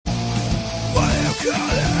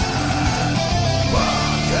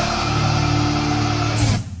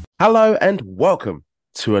Hello and welcome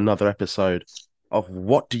to another episode of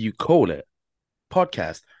What Do You Call It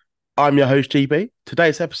podcast. I'm your host, GB.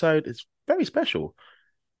 Today's episode is very special.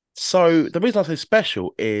 So, the reason I say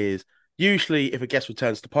special is usually if a guest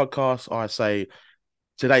returns to the podcast, I say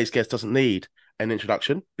today's guest doesn't need an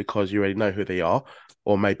introduction because you already know who they are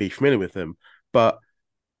or may be familiar with them. But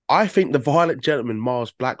I think the violent gentleman,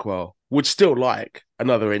 Miles Blackwell, would still like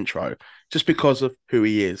another intro just because of who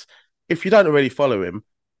he is. If you don't already follow him,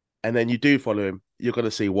 and then you do follow him, you're going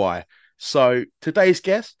to see why. So today's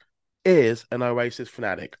guest is an Oasis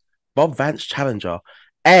fanatic, Bob Vance challenger,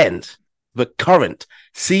 and the current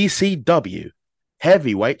CCW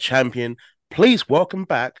heavyweight champion. Please welcome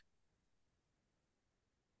back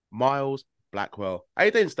Miles Blackwell. How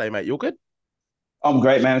you doing today, mate? You all good? I'm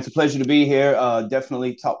great, man. It's a pleasure to be here.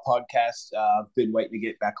 Definitely top podcast. Been waiting to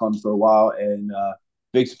get back on for a while, and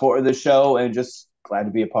big supporter of the show, and just glad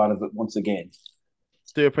to be a part of it once again.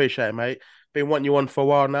 Do appreciate it, mate. Been wanting you on for a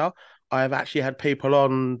while now. I've actually had people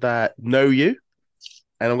on that know you,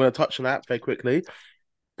 and I'm going to touch on that very quickly.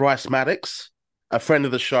 Bryce Maddox, a friend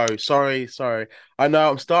of the show. Sorry. I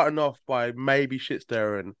know I'm starting off by maybe shit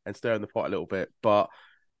stirring and stirring the pot a little bit, but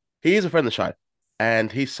he is a friend of the show.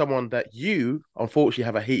 And he's someone that you unfortunately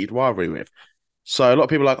have a heated rivalry with. So a lot of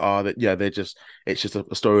people are like, oh, yeah, it's just a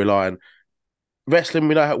storyline. Wrestling,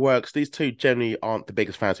 we know how it works. These two generally aren't the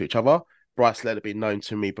biggest fans of each other. Bryce let it be known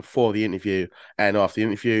to me before the interview and after the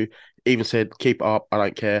interview. Even said, keep it up. I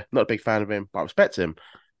don't care. Not a big fan of him, but I respect him.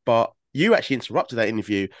 But you actually interrupted that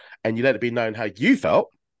interview and you let it be known how you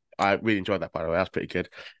felt. I really enjoyed that, by the way. That was pretty good.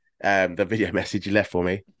 The video message you left for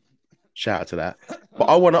me. Shout out to that. But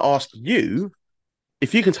I want to ask you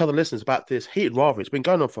if you can tell the listeners about this heated rivalry. It's been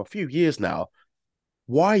going on for a few years now.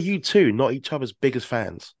 Why are you two not each other's biggest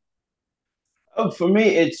fans? Oh, for me,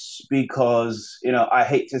 it's because I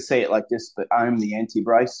hate to say it like this, but I'm the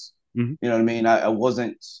anti-Bryce. Mm-hmm. You know what I mean? I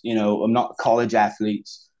wasn't. I'm not a college athlete.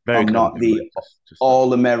 Very I'm kind of not you, mate. the Just that.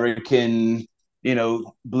 all-American.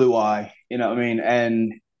 Blue eye. You know what I mean?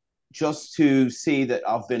 And just to see that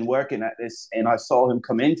I've been working at this, and I saw him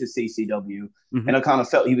come into CCW, Mm-hmm. and I kind of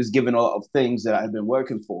felt he was given a lot of things that I had been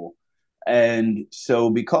working for, and so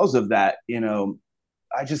because of that,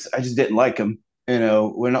 I just didn't like him.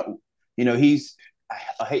 We're not, he's.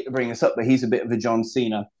 I hate to bring this up, but he's a bit of a John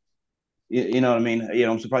Cena. You know what I mean?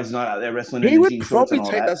 I'm surprised he's not out there wrestling in He the would jean shorts and probably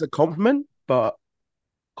all take that that. as a compliment, but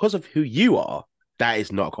because of who you are, that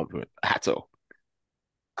is not a compliment at all.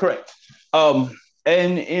 Correct. And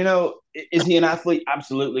is he an athlete?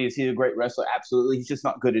 Absolutely. Is he a great wrestler? Absolutely. He's just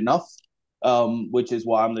not good enough. Which is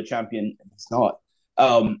why I'm the champion. It's not.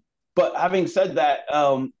 But having said that,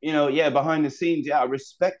 yeah, behind the scenes, yeah, I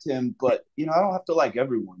respect him, but I don't have to like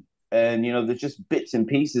everyone. And there's just bits and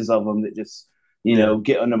pieces of him that just Yeah.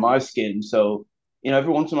 get under my skin. So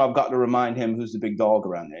every once in a while, I've got to remind him who's the big dog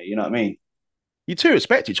around there. You know what I mean? You two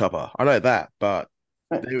respect each other. I know that, but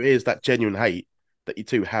there is that genuine hate that you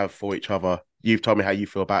two have for each other. You've told me how you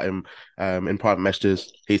feel about him in private messages.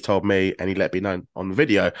 He's told me, and he let me know on the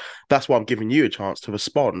video. That's why I'm giving you a chance to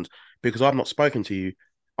respond because I've not spoken to you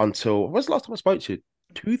until when's the last time I spoke to you?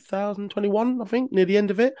 2021, I think, near the end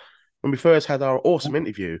of it, when we first had our awesome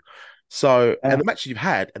interview. So, and Yeah. the matches you've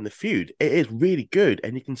had and the feud, it is really good,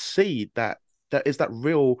 and you can see that that is that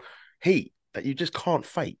real heat that you just can't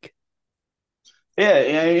fake. Yeah,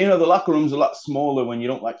 yeah, the locker room's a lot smaller when you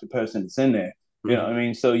don't like the person that's in there. You know Mhm. what I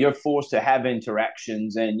mean? So you're forced to have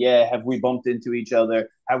interactions, and yeah, have we bumped into each other?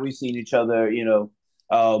 Have we seen each other?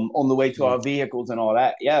 On the way to Yeah. our vehicles and all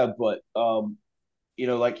that. Yeah, but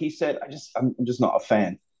like he said, I'm just not a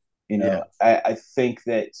fan. Yeah. I think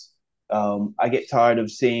that I get tired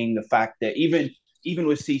of seeing the fact that even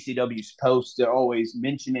with CCW's posts, they're always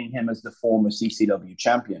mentioning him as the former CCW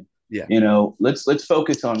champion. Yeah. Let's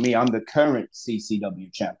focus on me. I'm the current CCW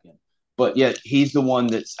champion, but yet he's the one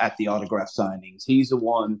that's at the autograph signings. He's the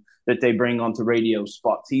one that they bring onto radio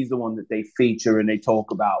spots. He's the one that they feature and they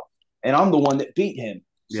talk about. And I'm the one that beat him.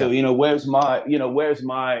 So Yeah. where's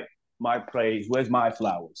my praise? Where's my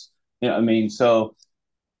flowers? You know what I mean? So,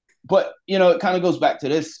 but it kind of goes back to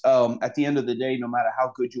this. At the end of the day, no matter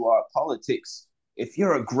how good you are at politics, if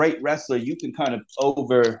you're a great wrestler, you can kind of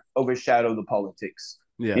overshadow the politics.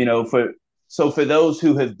 Yeah. You know, for those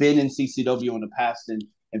who have been in CCW in the past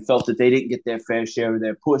and felt that they didn't get their fair share of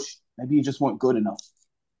their push, maybe you just weren't good enough.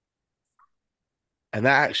 And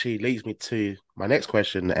that actually leads me to my next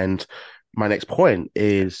question. And my next point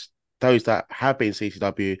is those that have been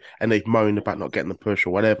CCW and they've moaned about not getting the push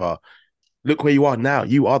or whatever. Look where you are now.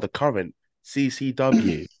 You are the current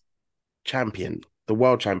CCW champion, the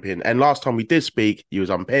world champion. And last time we did speak, you was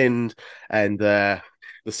unpinned. And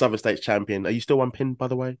the Southern States champion. Are you still unpinned, by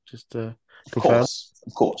the way? Just to Of confirm. course,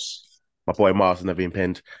 of course. My boy Mars has never been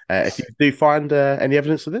pinned. If you do find any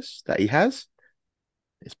evidence of this that he has,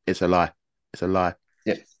 it's a lie. It's a lie.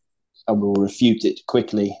 Yeah, I will refute it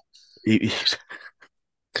quickly. You,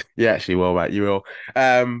 you actually will, mate. You will.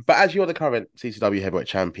 But as you're the current CCW heavyweight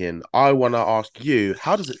champion, I want to ask you,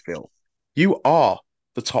 how does it feel? You are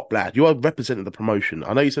the top lad. You are representing the promotion.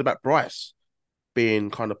 I know you said about Bryce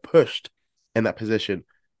being kind of pushed in that position,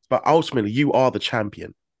 but ultimately you are the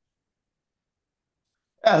champion.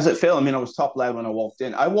 How does it feel? I mean, I was top lad when I walked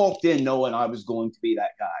in. I walked in knowing I was going to be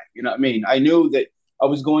that guy. You know what I mean? I knew that I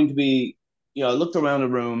was going to be, I looked around the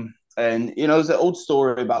room and, there's an old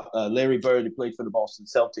story about Larry Bird, who played for the Boston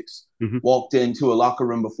Celtics, Mm-hmm. walked into a locker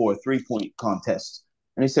room before a 3-point contest.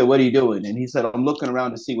 And he said, "What are you doing?" And he said, "I'm looking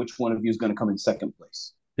around to see which one of you is going to come in second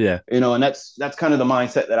place." Yeah. And that's kind of the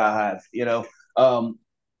mindset that I have. Um,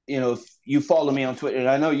 if you follow me on Twitter, and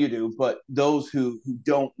I know you do, but those who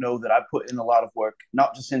don't know that I put in a lot of work,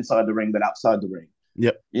 not just inside the ring, but outside the ring.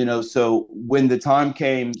 Yep. So when the time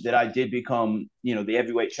came that I did become, the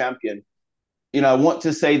heavyweight champion, I want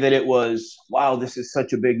to say that it was, wow, this is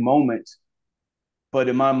such a big moment. But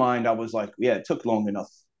in my mind, I was like, yeah, it took long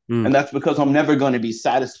enough. Mm. And that's because I'm never going to be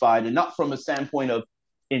satisfied, and not from a standpoint of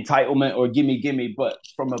entitlement or gimme, but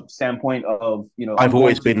from a standpoint of, I've I'm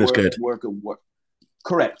always going to been this work, good. work, and work.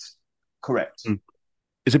 Correct. Correct. Mm.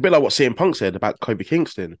 It's a bit like what CM Punk said about Kobe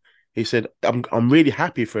Kingston. He said, I'm really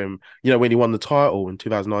happy for him, when he won the title in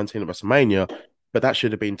 2019 at WrestleMania, but that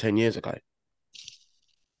should have been 10 years ago.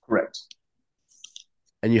 Correct.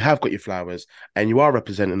 And you have got your flowers and you are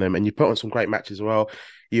representing them and you put on some great matches as well.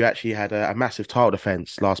 You actually had a massive title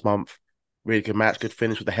defense last month. Really good match, good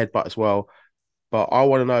finish with the headbutt as well. But I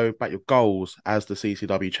want to know about your goals as the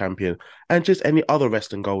CCW champion and just any other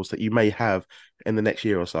wrestling goals that you may have in the next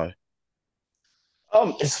year or so.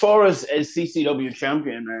 As far as CCW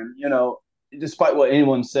champion, man, despite what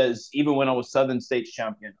anyone says, even when I was Southern States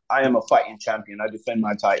champion, I am a fighting champion. I defend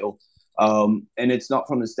my title. And it's not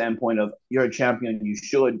from the standpoint of you're a champion, you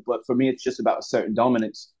should, but for me, it's just about a certain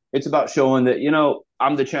dominance. It's about showing that,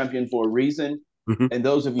 I'm the champion for a reason. Mm-hmm. And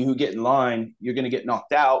those of you who get in line, you're going to get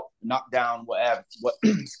knocked out, knocked down, whatever,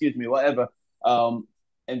 excuse me, whatever.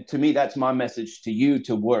 And to me, that's my message to you,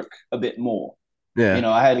 to work a bit more.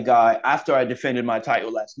 Yeah. I had a guy after I defended my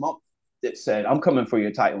title last month that said, "I'm coming for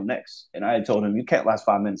your title next." And I had told him, "You can't last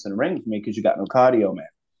 5 minutes in the ring with me because you got no cardio, man."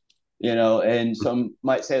 And some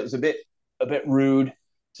might say it was a bit rude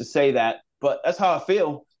to say that, but that's how I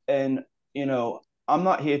feel. And I'm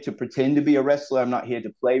not here to pretend to be a wrestler. I'm not here to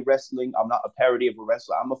play wrestling. I'm not a parody of a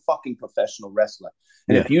wrestler. I'm a fucking professional wrestler.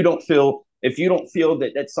 And Yeah. if you don't feel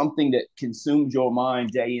that that's something that consumes your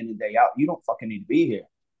mind day in and day out, you don't fucking need to be here.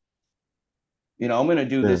 I'm going to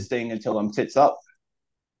do Yeah. this thing until I'm tits up.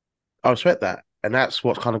 I respect that. And that's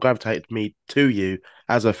what kind of gravitated me to you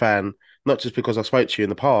as a fan, not just because I spoke to you in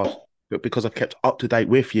the past, but because I've kept up to date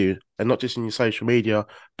with you and not just in your social media,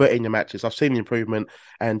 but in your matches. I've seen the improvement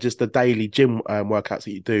and just the daily gym workouts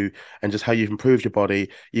that you do and just how you've improved your body.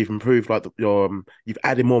 You've improved like you've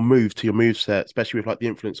added more moves to your move set, especially with like the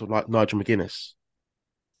influence of like Nigel McGuinness.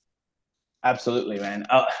 Absolutely, man.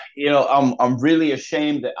 I'm really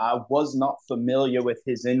ashamed that I was not familiar with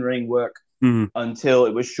his in ring work Mm, until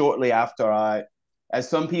it was shortly after I, as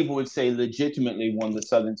some people would say, legitimately won the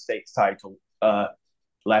Southern States title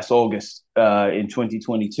last August in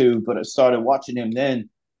 2022. But I started watching him then,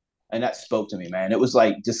 and that spoke to me, man. It was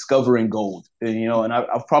like discovering gold, and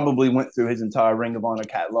I've probably went through his entire Ring of Honor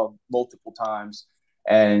catalog multiple times,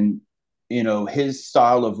 and his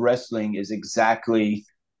style of wrestling is exactly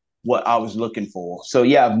what I was looking for. So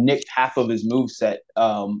yeah, I've nicked half of his move set,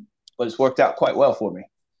 but it's worked out quite well for me.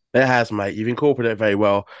 it has, mate. You've incorporated it very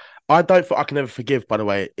well. I don't. I can never forgive. By the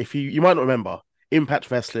way, if you might not remember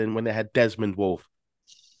Impact Wrestling when they had Desmond Wolf,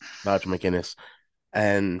 Nigel McGuinness.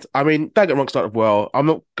 And I mean, don't get me wrong, started well. I'm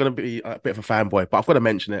not going to be a bit of a fanboy, but I've got to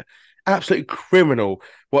mention it. Absolutely criminal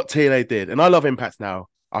what TNA did. And I love Impact now.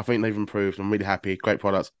 I think they've improved. I'm really happy. Great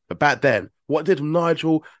products. But back then, what did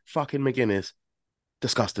Nigel fucking McGuinness?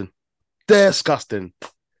 Disgusting. Disgusting.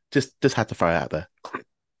 Just had to throw it out there.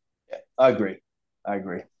 Yeah, I agree. I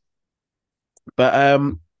agree. But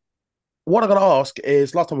what I'm going to ask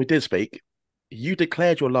is last time we did speak, you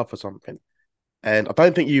declared your love for something. And I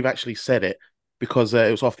don't think you've actually said it because it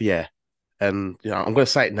was off the air. And I'm going to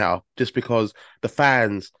say it now, just because the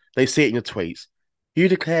fans they see it in your tweets. You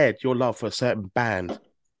declared your love for a certain band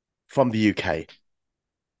from the UK,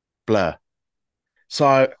 Blur.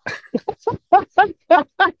 So,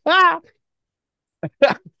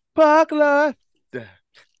 Parkler.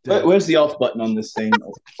 Where's the off button on this thing?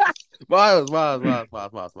 Miles.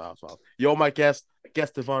 You're my guest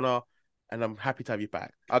of honor, and I'm happy to have you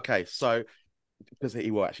back. Okay, so because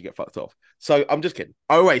he will actually get fucked off. So I'm just kidding.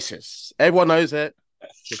 Oasis, everyone knows it.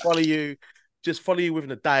 They follow you, just follow you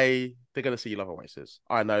within a day. They're gonna see you love Oasis.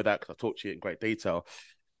 I know that because I talked to you in great detail.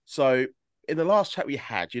 So in the last chat we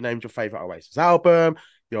had, you named your favorite Oasis album,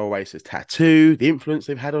 your Oasis tattoo, the influence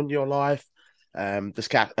they've had on your life.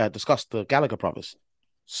 Discussed the Gallagher brothers.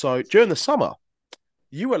 So during the summer,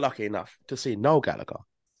 you were lucky enough to see Noel Gallagher,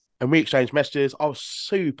 and we exchanged messages. I was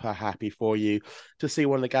super happy for you to see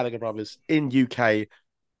one of the Gallagher brothers in UK.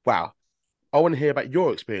 Wow, I want to hear about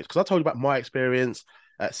your experience because I told you about my experience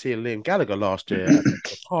at seeing Liam Gallagher last year at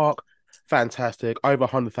the park. Fantastic, over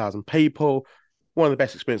 100,000 people. One of the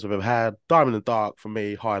best experiences I've ever had. Diamond in the Dark for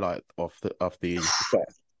me, highlight of the set.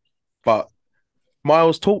 But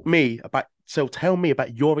Miles, taught me about. So tell me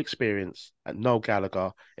about your experience at Noel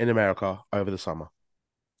Gallagher in America over the summer.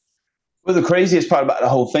 Well, the craziest part about the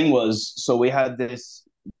whole thing was, so we had this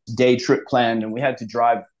day trip planned, and we had to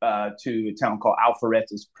drive to a town called Alpharetta,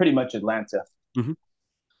 it's pretty much Atlanta. Mm-hmm.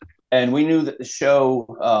 And we knew that the show,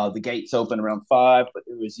 the gates open around 5, but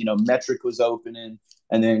there was, Metric was opening,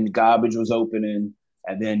 and then Garbage was opening,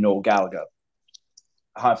 and then Noel Gallagher,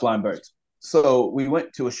 High Flying Birds. So we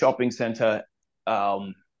went to a shopping center,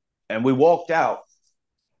 and we walked out,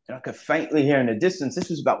 and I could faintly hear in the distance. This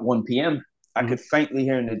was about 1 p.m. I could faintly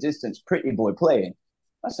hear in the distance Pretty Boy playing.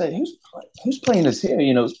 I said, who's playing this here?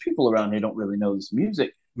 There's people around here don't really know this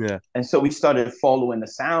music. Yeah. And so we started following the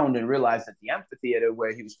sound and realized that the amphitheater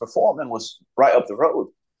where he was performing was right up the road.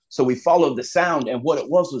 So we followed the sound, and what it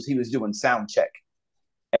was he was doing sound check.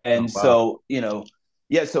 Oh, And wow. so,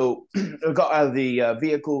 so I got out of the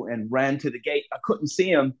vehicle and ran to the gate. I couldn't see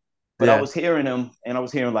him, but I Yeah. was hearing him, and I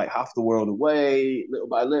was hearing like Half the World Away, little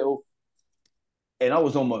by little. And I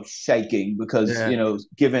was almost shaking because, Yeah.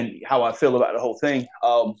 given how I feel about the whole thing.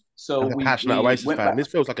 So As a passionate we Oasis went fan, back. this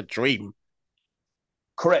feels like a dream.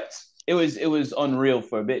 Correct. It was unreal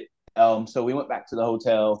for a bit. So we went back to the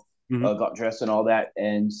hotel, Mm-hmm. got dressed and all that,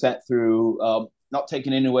 and sat through. Not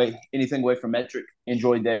taking anything away from Metric.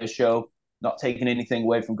 Enjoyed their show. Not taking anything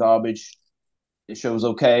away from Garbage. The show was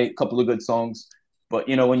okay. A couple of good songs, but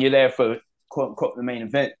when you're there for quote unquote the main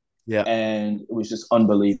event, Yeah. and it was just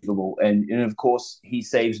unbelievable. And of course, he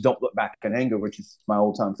saves "Don't Look Back in Anger," which is my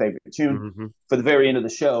all-time favorite tune, Mm-hmm. for the very end of the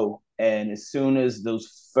show. And as soon as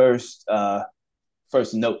those first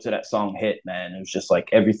notes of that song hit, man, it was just like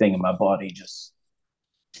everything in my body just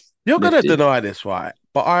You're gonna lifted. deny this, right?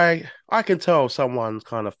 But I can tell someone's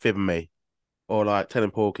kind of fibbing me or like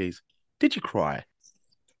telling porkies. Did you cry?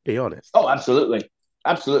 Be honest. Oh, absolutely,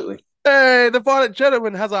 absolutely. Hey, the violent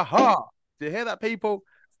gentleman has a heart. Do you hear that, people?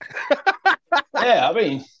 Yeah, I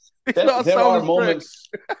mean, He's there, not a there are soulless brick. moments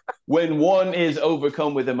when one is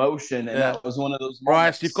overcome with emotion, and Yeah. that was one of those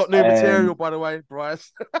Bryce, you've moments. got new And material, by the way,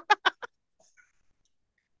 Bryce.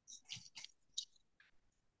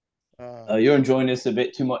 Uh, you're enjoying this a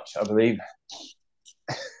bit too much, I believe.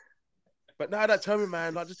 but no, don't tell me,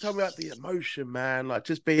 man. Like, just tell me about the emotion, man. Like,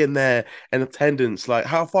 just being there in attendance. Like,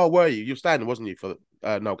 how far were you? You were standing, wasn't you, for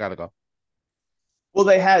Noel Gallagher? Well,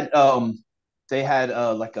 they had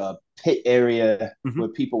like a pit area Hmm. where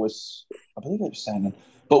people was, I believe it was standing,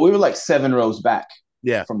 but we were like 7 rows back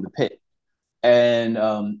Yeah, from the pit. And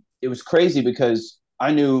it was crazy because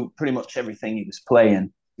I knew pretty much everything he was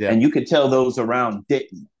playing, yeah, and you could tell those around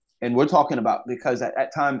didn't. And we're talking about, because at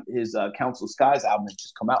that time his Council Skies album had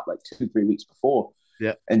just come out like 2 3 weeks before,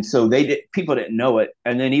 yeah, and so people didn't know it,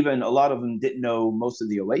 and then even a lot of them didn't know most of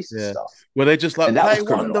the Oasis yeah. stuff, Were they just like and that play was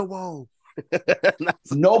criminal. Wonderwall?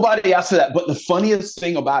 Nobody asked for that. But the funniest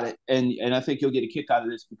thing about it, and I think you'll get a kick out of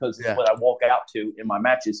this because it's Yeah, what I walk out to in my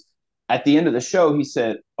matches. At the end of the show, he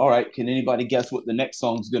said, "All right, can anybody guess what the next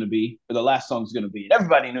song's going to be, or the last song's going to be?" And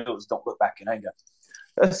everybody knew it was "Don't Look Back in Anger."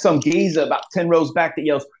 There's some geezer about 10 rows back that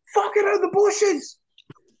yells, "Fuck it out of the bushes!"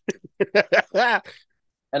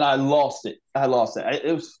 And I lost it.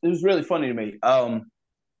 It was really funny to me.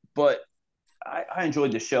 But I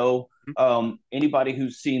enjoyed the show. Anybody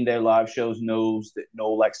who's seen their live shows knows that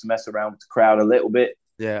Noel likes to mess around with the crowd a little bit.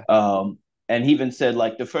 yeah. And he even said,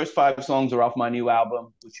 like, the first 5 songs are off my new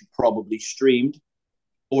album, which you probably streamed,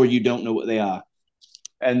 or you don't know what they are.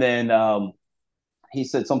 And then he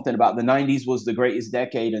said something about the 90s was the greatest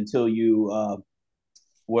decade until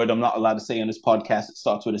word I'm not allowed to say on this podcast. It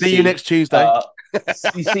starts with a See you C. next Tuesday. Uh,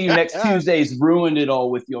 see you next Tuesday's ruined it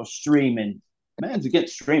all with your streaming. Man's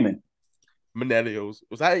against streaming. Millennials.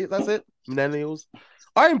 Was that it? That's it? Millennials.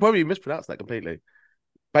 I probably mispronounced that completely.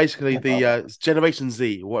 Basically, the Generation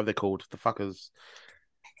Z, what are they called? The fuckers.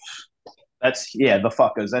 That's the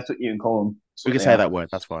fuckers. That's what you can call them. That's We what can they say are. that word.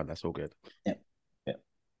 That's fine. That's all good. Yeah, yeah.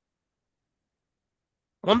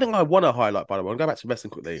 One thing I want to highlight, by the way, I'll go back to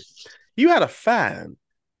wrestling quickly. You had a fan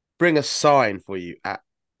bring a sign for you at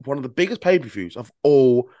one of the biggest pay-per-views of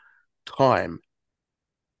all time.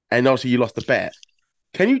 And obviously you lost the bet.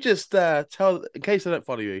 Can you just tell, in case they don't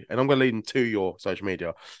follow you, and I'm going to lead them to your social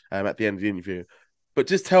media at the end of the interview, but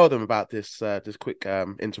just tell them about this quick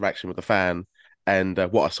interaction with the fan and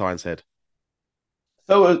what a sign said.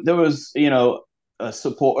 So there was, a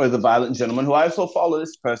supporter of the Violent Gentleman who I also follow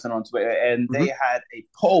this person on Twitter, and they Mm-hmm. had a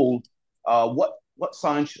poll. What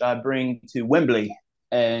sign should I bring to Wembley?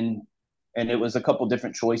 And it was a couple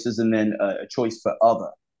different choices, and then a choice for other.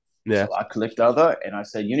 Yeah. So I clicked other, and I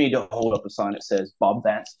said, you need to hold up a sign that says Bob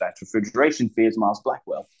Vance, That's Refrigeration Fears Miles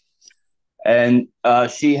Blackwell. And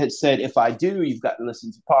she had said, if I do, you've got to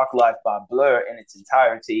listen to Park Life by Blur in its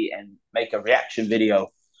entirety and make a reaction video.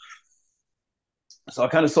 So I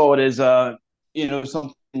kind of saw it as,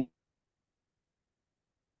 something.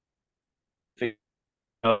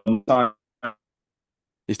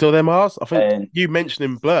 You still there, Mars? I think And you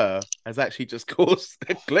mentioning Blur has actually just caused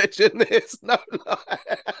a glitch in this. No lie.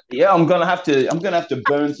 yeah, I'm gonna have to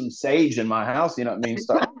burn some sage in my house. You know what I mean?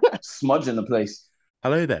 Start smudging the place.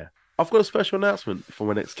 Hello there. I've got a special announcement for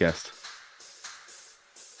my next guest.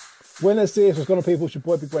 Buenos dias, what's going on, people? It's your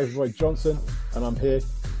boy, Big Brave Roy Johnson, and I'm here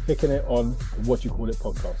kicking it on the What You Call It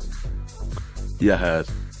podcast. You heard.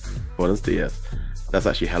 Buenos dias. That's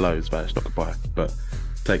actually hello in Spanish, not goodbye. But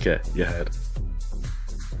take care. You heard.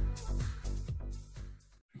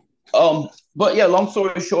 But yeah, long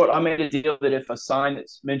story short, I made a deal that if a sign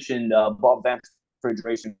that's mentioned Bob Vance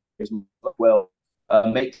refrigeration is well,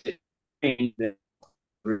 makes it the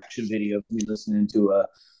reaction video of me listening to a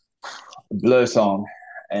Blur song,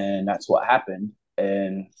 and that's what happened.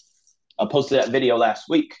 And I posted that video last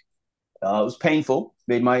week. It was painful,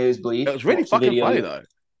 made my ears bleed. It was really Watched the fucking video. funny, though.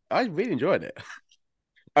 I really enjoyed it.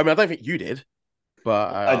 I mean, I don't think you did,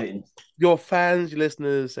 but I didn't. your fans, your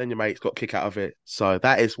listeners, and your mates got a kick out of it. So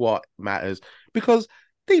that is what matters. Because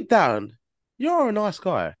deep down, you're a nice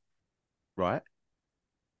guy, right?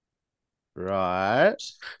 Right.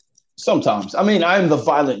 Sometimes. I mean, I'm the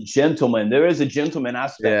violent gentleman. There is a gentleman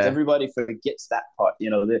aspect. Yeah. Everybody forgets that part.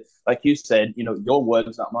 Like you said, your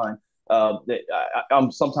words, not mine.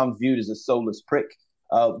 I'm sometimes viewed as a soulless prick,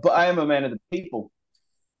 but I am a man of the people.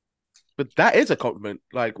 But that is a compliment,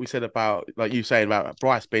 like we said about, like you saying about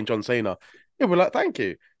Bryce being John Cena. Yeah, we're like, thank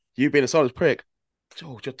you. You being a solid prick.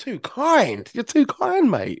 George, you're too kind. You're too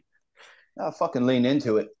kind, mate. I fucking lean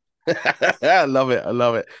into it. I love it. I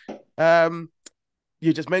love it.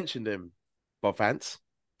 You just mentioned him, Bob Vance,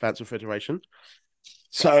 Vance Refrigeration.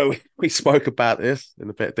 So we spoke about this in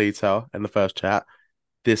a bit of detail in the first chat.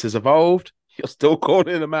 This has evolved. You're still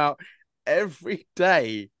calling him out every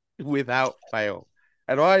day without fail.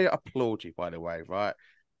 And I applaud you, by the way, right?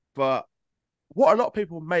 But what a lot of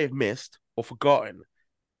people may have missed or forgotten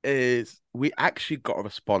is we actually got a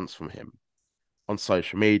response from him on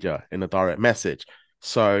social media in a direct message.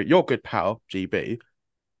 So your good pal, GB,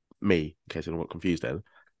 me, in case anyone got confused then,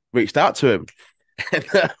 reached out to him. And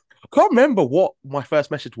I can't remember what my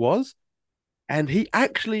first message was. And he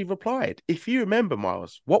actually replied. If you remember,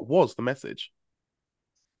 Miles, what was the message?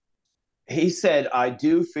 He said, I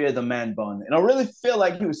do fear the man bun. And I really feel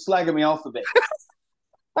like he was slagging me off a bit.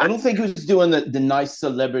 I don't think he was doing the nice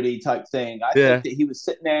celebrity type thing. I Yeah. think that he was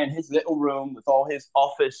sitting there in his little room with all his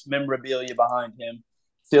office memorabilia behind him.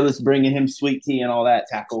 Phyllis bringing him sweet tea and all that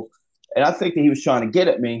tackle. And I think that he was trying to get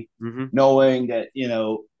at me, knowing that,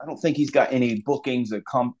 I don't think he's got any bookings or,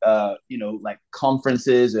 like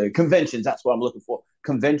conferences or conventions. That's what I'm looking for.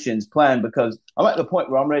 Conventions planned, because I'm at the point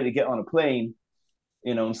where I'm ready to get on a plane,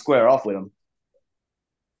 and square off with him.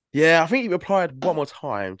 Yeah, I think he replied one more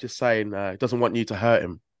time, just saying he doesn't want you to hurt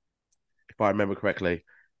him, if I remember correctly.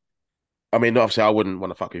 I mean, obviously, I wouldn't want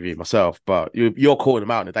to fuck with you myself, but you're calling him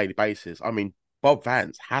out on a daily basis. I mean, Bob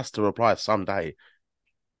Vance has to reply someday,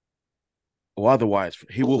 or otherwise,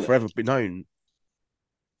 he will forever be known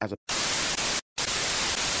as a.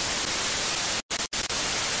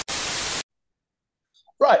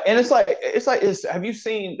 Right, and it's like have you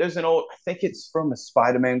seen? There's an old, I think it's from a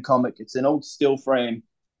Spider-Man comic. It's an old still frame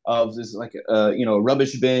of this, like a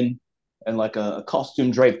rubbish bin and like a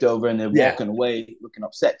costume draped over, and they're walking away looking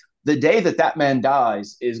upset. The day that man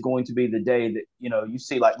dies is going to be the day that you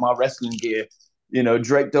see like my wrestling gear,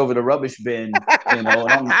 draped over the rubbish bin, and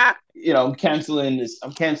I'm canceling this.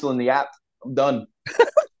 I'm canceling the app. I'm done.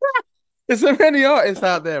 There's so many artists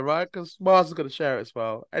out there, right? Because Mars is going to share it as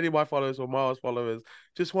well. Any of my followers or Mars followers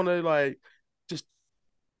just want to just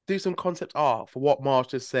do some concept art for what Mars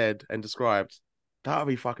just said and described, that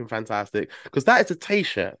would be fucking fantastic. Because that is a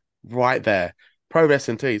t-shirt right there. Pro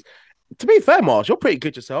wrestling tees. To be fair, Mars, you're pretty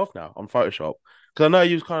good yourself now on Photoshop. Because I know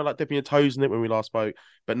you was kind of like dipping your toes in it when we last spoke,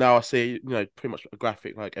 but now I see, pretty much a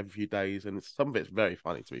graphic like every few days, and some of it's very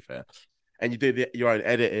funny, to be fair. And you do your own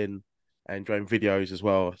editing and your own videos as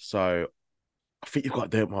well. So I think you've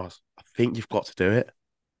got to do it, Mars. I think you've got to do it.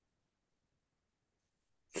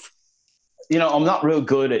 I'm not real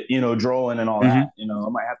good at drawing and all Mm-hmm. that. I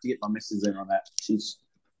might have to get my missus in on that. She's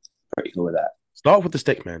pretty good with that. Start with the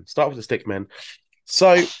stick, man. Start with the stick, man.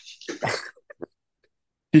 So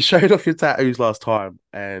you showed off your tattoos last time,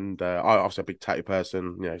 and I'm obviously a big tattoo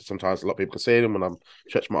person. Sometimes a lot of people can see them when I'm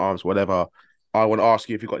stretching my arms, whatever. I want to ask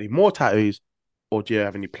you if you've got any more tattoos, or do you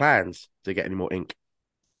have any plans to get any more ink?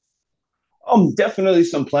 Definitely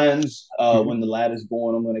some plans. Mm-hmm. When the lad is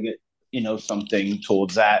born, I'm gonna get something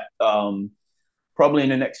towards that. Probably in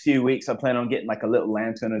the next few weeks, I plan on getting like a little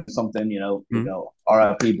lantern or something. Mm-hmm.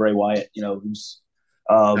 R.I.P. Bray Wyatt. Who's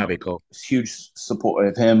That'd be cool. huge supporter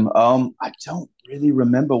of him. I don't really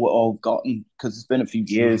remember what I've gotten because it's been a few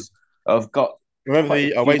Mm-hmm. years. I've got Remember quite a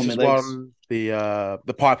the few on my Oasis legs. one,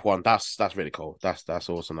 the pipe one. That's really cool. That's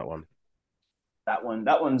awesome. That one.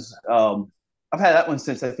 That one's I've had that one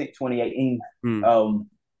since I think 2018. Mm. Um,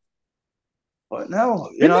 but no,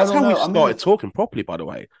 Maybe I that's don't how we know. I'm gonna. started talking properly, by the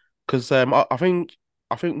way. Because I think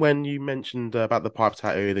when you mentioned about the pipe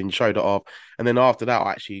tattoo, then you showed it off, and then after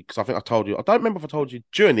that, because I think I told you, I don't remember if I told you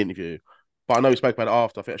during the interview, but I know we spoke about it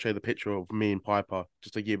after. I think I showed the picture of me and Piper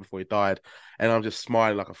just a year before he died, and I'm just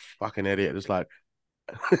smiling like a fucking idiot, just like,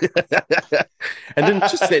 and then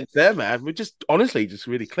just since there, man, we just honestly just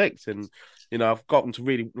really clicked, and I've gotten to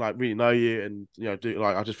really know you, and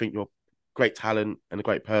I just think you're great talent and a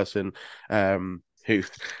great person, who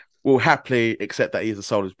will happily accept that he's a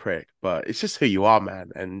soulless prick, but it's just who you are,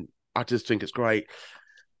 man, and I just think it's great.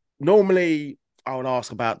 Normally, I would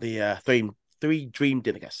ask about the three dream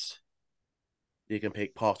dinner guests you can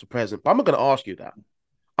pick, past or present, but I'm not going to ask you that.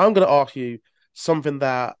 I'm going to ask you something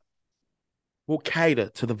that will cater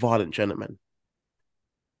to the violent gentleman.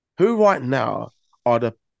 Who right now are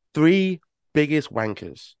the three biggest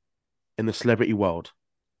wankers in the celebrity world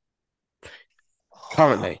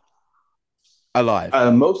currently alive?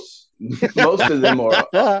 Most most of them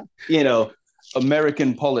are you know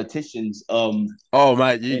American politicians. Oh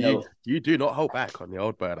man, you You you know you do not hold back on the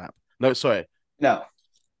old bird app. No, sorry, now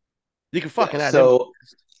you can yeah. fucking add him. So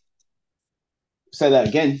say that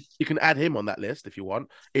again. You can add him on that list if you want.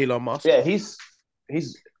 Elon Musk. Yeah, he's.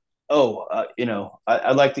 Oh,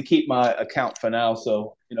 I like to keep my account for now,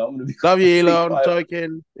 so I'm gonna be Love you, be Elon. quiet.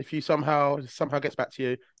 Joking. If you somehow gets back to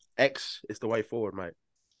you, X is the way forward, mate.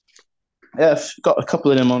 Yeah, I've got a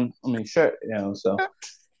couple of them on my shirt, So,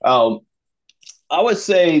 um, I would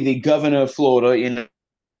say the governor of Florida,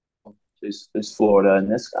 is Florida, and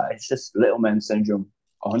this guy is just little man syndrome,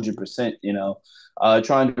 100%.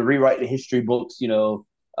 Trying to rewrite the history books.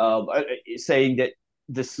 Saying that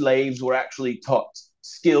the slaves were actually taught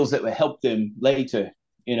skills that would help them later.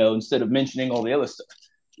 Instead of mentioning all the other stuff.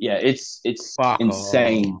 Yeah, it's Fuck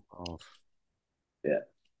insane. off. Yeah,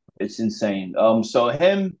 it's insane. So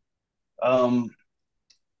him, um,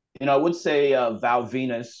 I would say Val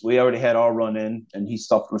Venus. We already had our run in, and he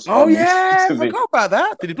stopped Oh responding yeah, I to me. forgot about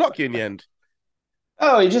that. Did he block you in the end?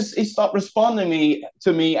 Oh, he stopped responding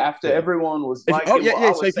to me after Yeah. everyone was Oh liking yeah, what yeah.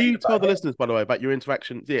 I So was if saying you tell about the him. listeners, by the way, about your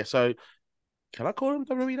interaction, yeah. So can I call him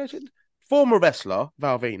WWE legend? Former wrestler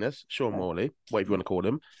Val Venus, Sean Morley, whatever you want to call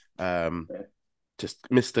him, um, just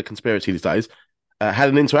Mr. Conspiracy these days, had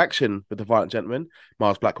an interaction with the violent gentleman,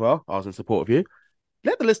 Miles Blackwell. I was in support of you.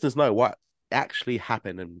 Let the listeners know what actually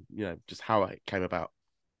happened and just how it came about.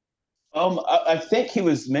 I think he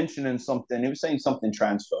was mentioning something. He was saying something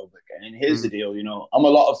transphobic. And here's the Mm. deal, I'm a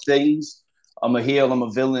lot of things. I'm a heel, I'm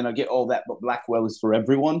a villain, I get all that, but Blackwell is for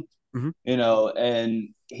everyone, Mm-hmm. and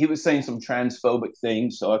he was saying some transphobic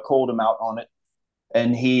things, so I called him out on it.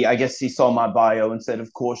 And I guess he saw my bio and said,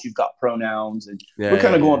 of course, you've got pronouns. And we're Yeah, kind yeah,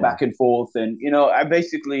 of yeah, going yeah. back and forth. And, I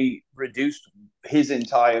basically reduced his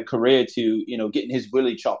entire career to, getting his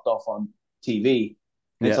willy chopped off on TV.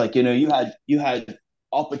 And it's Yeah, like, you had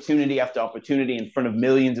opportunity after opportunity in front of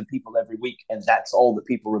millions of people every week. And that's all that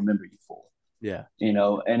people remember you for, yeah.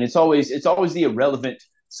 and it's always the irrelevant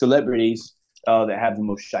celebrities that have the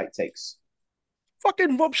most shite takes.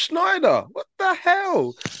 Fucking Rob Schneider. What the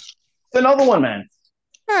hell? It's another one, man.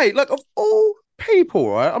 Hey, like of all people,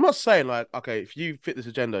 right? I'm not saying like, okay, if you fit this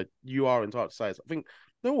agenda, you are entitled to say it. I think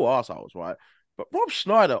they're all assholes, right? But Rob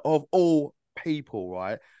Schneider, of all people,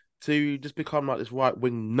 right, to just become like this right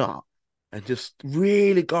wing nut and just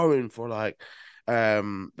really going for like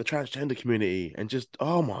the transgender community, and just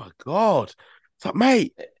oh my god, it's like,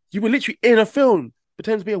 mate, you were literally in a film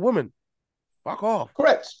pretending to be a woman. Fuck off.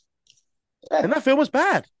 Correct. Yeah. And that film was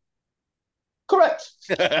bad. Correct.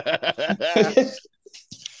 So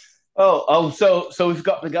we've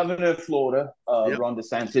got the governor of Florida, Yep. Ron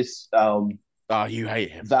DeSantis. Oh, you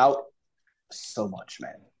hate him. Val, so much,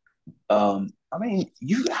 man. I mean,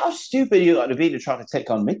 how stupid you got to be to try to take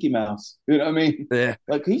on Mickey Mouse? You know what I mean? Yeah.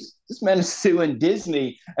 Like this man is suing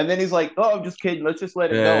Disney, and then he's like, "Oh, I'm just kidding. Let's just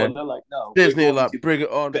let it go." And they're like, "No, Disney like bring it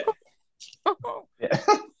on. Yeah.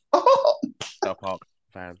 South Park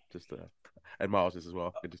fan, just and Miles is as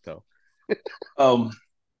well. I can just tell.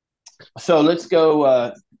 So let's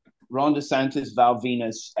go. Ron DeSantis, Val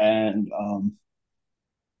Venus, and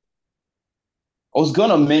I was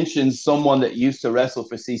gonna mention someone that used to wrestle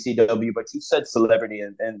for CCW, but you said celebrity,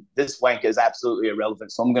 and this wank is absolutely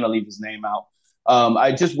irrelevant, so I'm gonna leave his name out.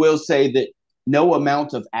 I just will say that no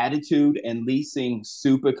amount of attitude and leasing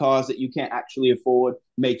supercars that you can't actually afford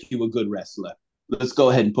make you a good wrestler. Let's go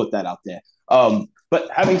ahead and put that out there. But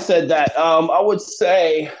having said that, I would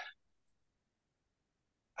say,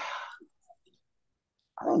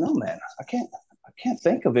 I don't know, man. I can't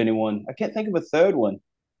think of anyone. I can't think of a third one.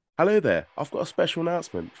 Hello there. I've got a special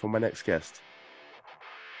announcement for my next guest.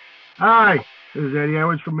 Hi, this is Eddie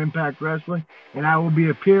Edwards from Impact Wrestling, and I will be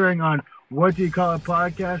appearing on What Do You Call It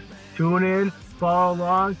podcast. Tune in, follow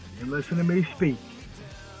along, and listen to me speak.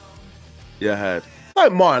 Yeah, I heard. I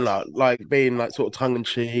don't mind like being like sort of tongue in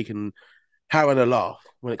cheek and having a laugh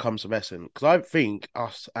when it comes to wrestling, because I think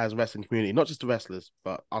us as a wrestling community, not just the wrestlers,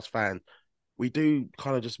 but us fans, we do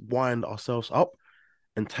kind of just wind ourselves up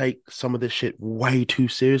and take some of this shit way too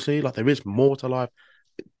seriously. Like there is more to life.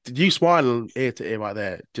 Did you smile ear to ear right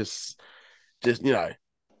there? Just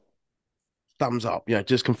thumbs up.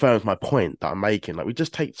 Just confirms my point that I'm making. Like we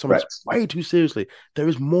just take so much way too seriously. There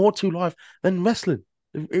is more to life than wrestling.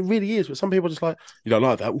 It really is. But some people are just like, you don't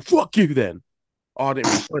like that? Well, fuck you then. Oh, I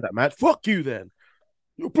didn't enjoy that, man. Fuck you then.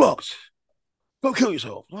 You're blocked. Go kill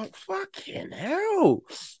yourself. Like fucking hell.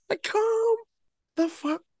 Like calm the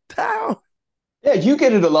fuck down. Yeah, you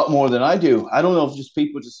get it a lot more than I do. I don't know if just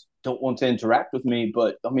people just don't want to interact with me,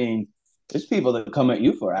 but I mean, there's people that come at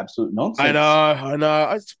you for absolute nonsense. I know.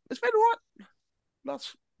 It's been all right.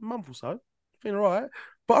 Last month or so. It's been all right.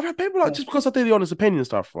 But I've had people like, just because I do the honest opinion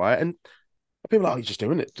stuff, right? And people are like, oh, you're just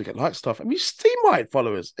doing it to get like stuff. I mean, you see my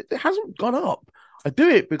followers. It hasn't gone up. I do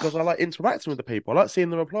it because I like interacting with the people. I like seeing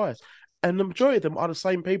the replies. And the majority of them are the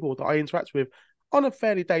same people that I interact with on a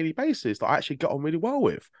fairly daily basis that I actually get on really well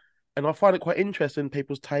with. And I find it quite interesting,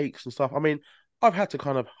 people's takes and stuff. I mean, I've had to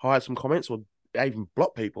kind of hide some comments or even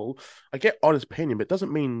block people. I get honest opinion, but it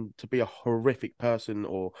doesn't mean to be a horrific person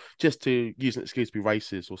or just to use an excuse to be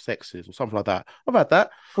racist or sexist or something like that. I've had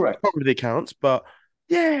that. Correct. Probably the accounts, but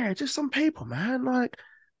yeah, just some people, man. Like,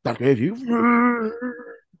 don't agree with you.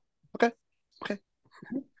 Okay.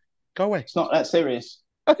 Go away. It's not that serious.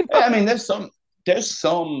 I mean, there's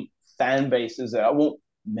some fan bases that I won't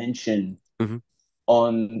mention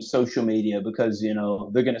on social media because they're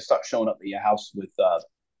going to start showing up at your house with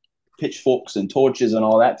pitchforks and torches and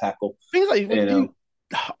all that tackle. Things like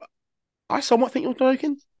I somewhat think you're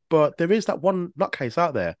joking, but there is that one nutcase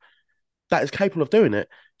out there that is capable of doing it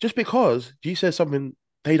just because you say something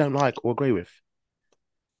they don't like or agree with.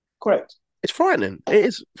 Correct. It's frightening. It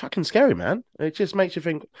is fucking scary, man. It just makes you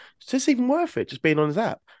think, is this even worth it? Just being on his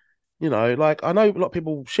app. Like I know a lot of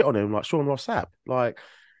people shit on him, like Sean Ross Sapp. Like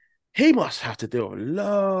he must have to deal with a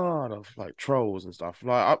lot of like trolls and stuff.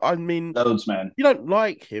 Like I mean, loads, man. You don't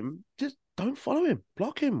like him, just don't follow him,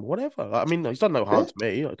 block him, whatever. Like, I mean, he's done no harm to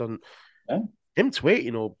me. It doesn't. Yeah. Him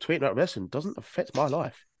tweeting or tweeting about wrestling doesn't affect my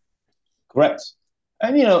life. Correct.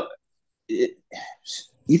 And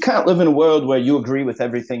you can't live in a world where you agree with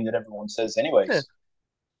everything that everyone says, anyways.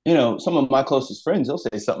 Yeah. Some of my closest friends, they'll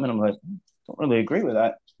say something, and I'm like, don't really agree with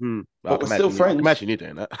that. Well, but we're still friends. I can imagine you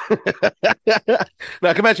doing that. No,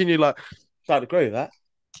 I can imagine you like, don't agree with that.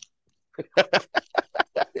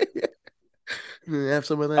 Have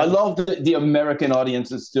some of that. I love that the American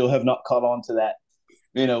audiences still have not caught on to that.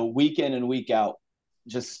 Week in and week out,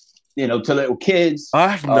 just to little kids.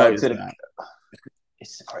 I've noticed that.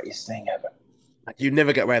 It's the greatest thing ever. You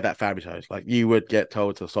never get away with that family shows. Like you would get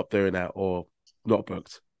told to stop doing that or not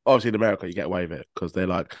booked. Obviously, in America, you get away with it because they're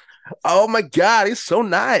like, "Oh my god, he's so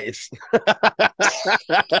nice."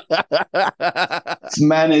 This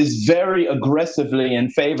man is very aggressively in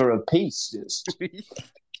favor of peace.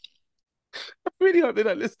 I really hope they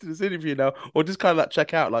don't listen to this interview now, or just kind of like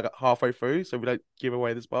check out like halfway through, so we don't give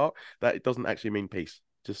away this part. That it doesn't actually mean peace.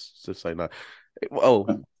 Just say no.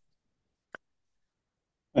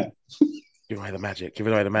 Give away the magic. Give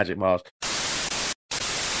away the magic, Mars.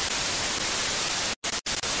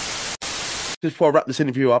 Just before I wrap this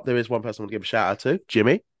interview up, there is one person I want to give a shout out to,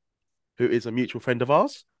 Jimmy, who is a mutual friend of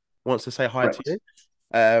ours. Wants to say hi to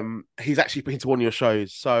you. He's actually been to one of your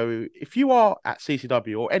shows. So if you are at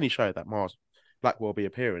CCW or any show that Mars Blackwell will be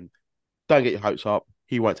appearing, don't get your hopes up.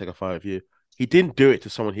 He won't take a photo of you. He didn't do it to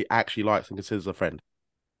someone he actually likes and considers a friend.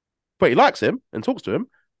 But he likes him and talks to him.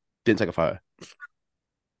 Didn't take a photo.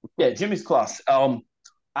 Yeah, Jimmy's class.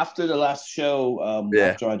 After the last show,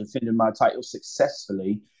 after I defended my title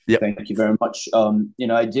successfully, thank you very much.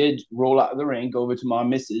 I did roll out of the ring, go over to my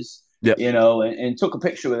missus, and took a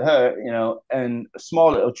picture with her, and a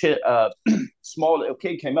small little kid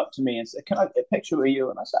came up to me and said, "Can I get a picture with you?"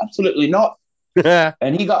 And I said, "Absolutely not."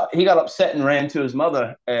 And he got upset and ran to his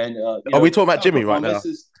mother. And are we talking about Jimmy right now?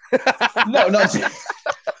 No, not.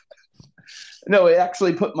 No, it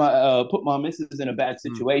actually put my missus in a bad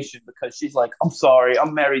situation because she's like, "I'm sorry,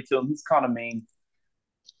 I'm married to him. He's kind of mean."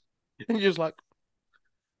 And you're just like,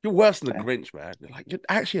 you're worse than the Grinch, man. You're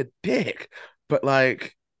actually a dick, but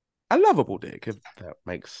like a lovable dick, if that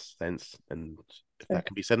makes sense, and if that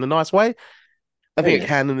can be said in a nice way. I think it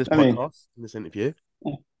can in this podcast, in this interview.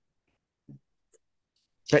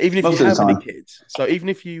 But even if you have any kids, so even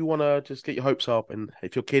if you want to just get your hopes up, and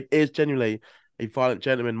if your kid is genuinely a violent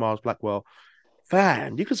gentleman, Mars Blackwell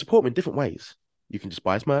fan, you can support him in different ways. You can just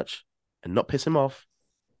buy his merch and not piss him off,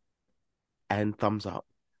 and thumbs up.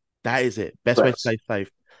 That is it. Best way to stay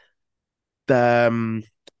safe. I'm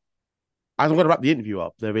going to wrap the interview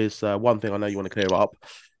up. There is one thing I know you want to clear up.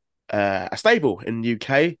 A stable in the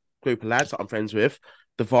UK, group of lads that I'm friends with,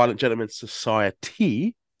 the Violent Gentlemen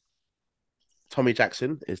Society. Tommy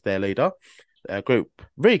Jackson is their leader. Group,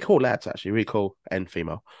 really cool lads, actually, really cool, and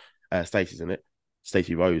female. Stacey's in it.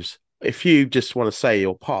 Stacey Rose. If you just want to say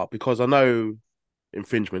your part, because I know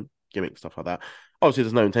infringement, gimmick, stuff like that. Obviously,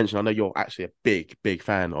 there's no intention. I know you're actually a big, big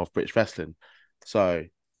fan of British wrestling. So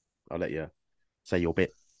I'll let you say your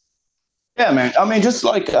bit. Yeah, man. I mean, just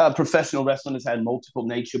like professional wrestling has had multiple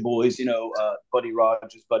Nature Boys, Buddy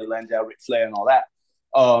Rogers, Buddy Landau, Ric Flair, and all that.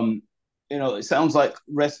 It sounds like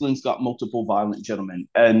wrestling's got multiple violent gentlemen.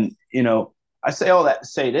 And, I say all that to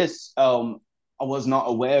say this. I was not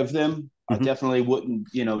aware of them. I definitely wouldn't,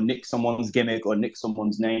 nick someone's gimmick or nick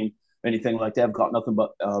someone's name, anything like that. I've got nothing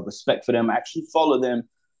but respect for them. I actually follow them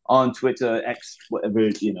on Twitter, X, whatever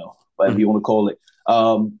you want to call it.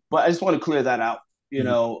 But I just want to clear that out.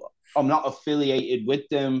 I'm not affiliated with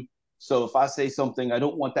them. So if I say something, I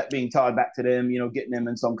don't want that being tied back to them, getting them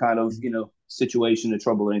in some kind of, situation or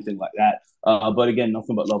trouble or anything like that. But again,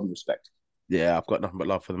 nothing but love and respect. Yeah, I've got nothing but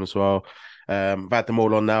love for them as well. I've had them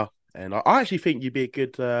all on now. And I actually think you'd be a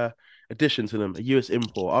good addition to them, a US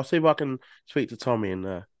import. I'll see if I can speak to Tommy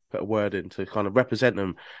and put a word in to kind of represent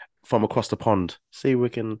them from across the pond. See if we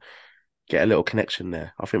can get a little connection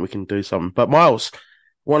there. I think we can do something. But Miles, I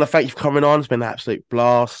want to thank you for coming on. It's been an absolute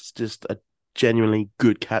blast. Just a genuinely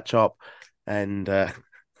good catch up, and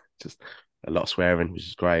just a lot of swearing, which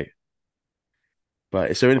is great.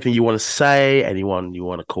 But is there anything you want to say? Anyone you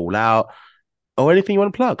want to call out, or anything you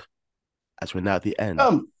want to plug? As we're now at the end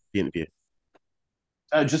of the interview.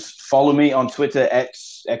 Just follow me on Twitter,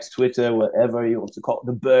 X Twitter, whatever you want to call it,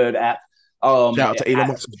 the Bird app. Shout out to Elon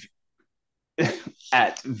Musk.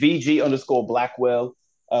 At VG_Blackwell.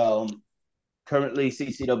 Currently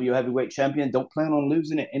CCW heavyweight champion. Don't plan on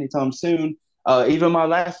losing it anytime soon. Even my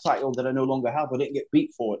last title that I no longer have, I didn't get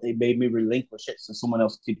beat for it. They made me relinquish it so someone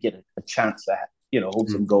else could get a chance to, hold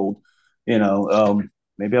some gold.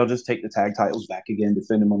 Maybe I'll just take the tag titles back again,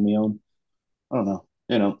 defend them on my own. I don't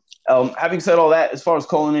know. Having said all that, as far as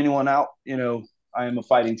calling anyone out, I am a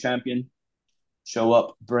fighting champion. Show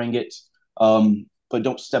up, bring it. But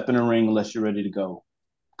don't step in a ring unless you're ready to go,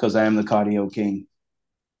 because I am the cardio king.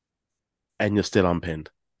 And you're still unpinned.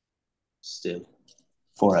 Still.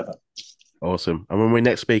 Forever. Awesome. And when we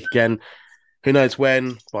next speak again, who knows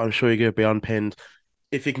when, but I'm sure you're going to be unpinned.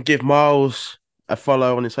 If you can give Miles a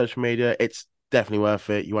follow on his social media, it's definitely worth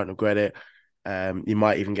it. You won't regret it. You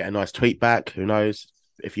might even get a nice tweet back. Who knows?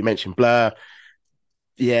 If you mention Blur,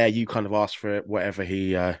 yeah, you kind of asked for it, whatever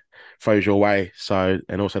he throws your way. So,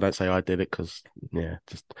 and also don't say I did it, because,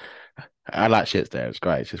 I like shits there. It's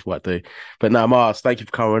great. It's just what I do. But now, Mars, thank you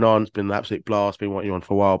for coming on. It's been an absolute blast. Been wanting you on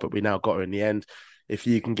for a while, but we now got her in the end. If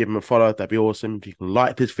you can give him a follow, that'd be awesome. If you can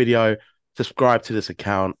like this video, subscribe to this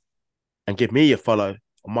account, and give me a follow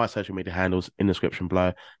on my social media handles in the description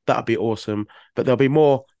below, that'd be awesome. But there'll be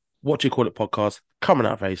more What Do You Call It podcast coming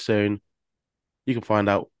out very soon. You can find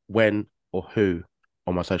out when or who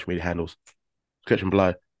on my social media handles. Description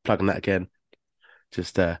below. Plugging that again.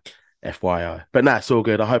 Just FYI. But nah, it's all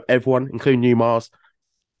good. I hope everyone, including you, Mars,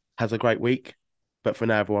 has a great week. But for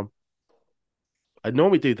now, everyone, I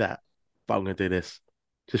normally do that, but I'm going to do this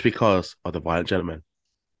just because of the Violent Gentleman.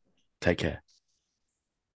 Take care.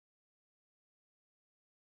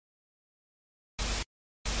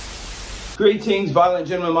 Greetings, Violent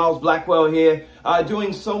Gentleman Miles Blackwell here,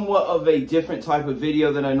 doing somewhat of a different type of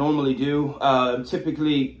video than I normally do.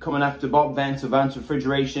 Typically coming after Bob Vance of Vance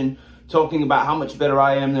Refrigeration, talking about how much better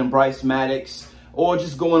I am than Bryce Maddox, or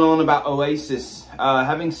just going on about Oasis.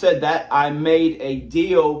 Having said that, I made a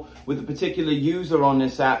deal with a particular user on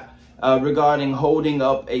this app regarding holding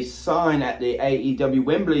up a sign at the AEW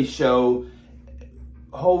Wembley show,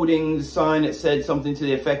 holding the sign that said something to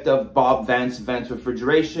the effect of Bob Vance, Vance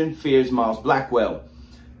Refrigeration, fears Miles Blackwell.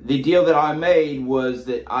 The deal that I made was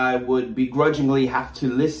that I would begrudgingly have to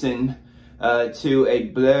listen to a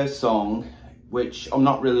Blur song, which I'm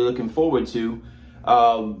not really looking forward to,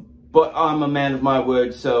 but I'm a man of my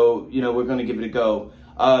word, so, you know, we're going to give it a go.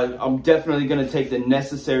 I'm definitely going to take the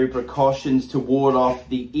necessary precautions to ward off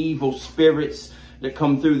the evil spirits that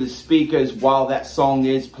come through the speakers while that song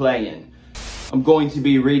is playing. I'm going to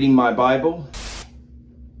be reading my Bible.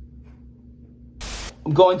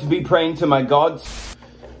 I'm going to be praying to my gods.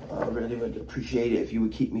 I really would appreciate it if you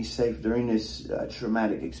would keep me safe during this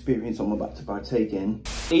traumatic experience I'm about to partake in.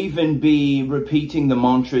 Even be repeating the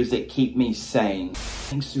mantras that keep me sane.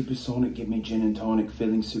 Feeling supersonic, give me gin and tonic.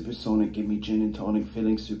 Feeling supersonic, give me gin and tonic.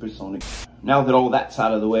 Feeling supersonic. Now that all that's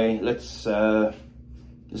out of the way, let's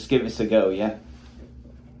give this a go, yeah?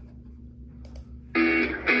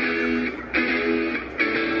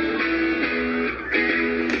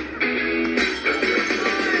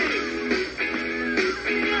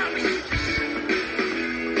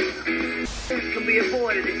 Can be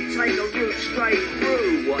avoided if you take a route straight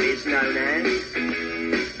through what is known as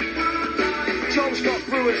Tom Scott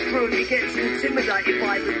Brewer's crew. He gets intimidated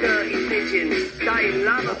by the dirty pigeons. They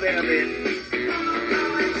love a bit of it.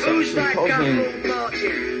 Who's that couple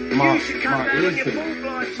marching? You should come down on your full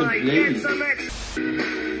blind, mate. Get some extra.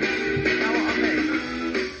 Know what I mean?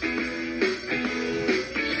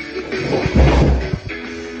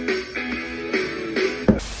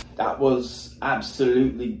 That was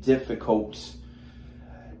absolutely difficult.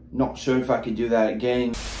 Not sure if I could do that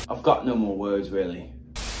again. I've got no more words, really.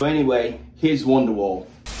 So anyway, here's Wonderwall.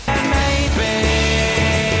 Maybe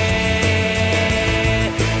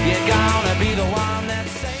you're gone.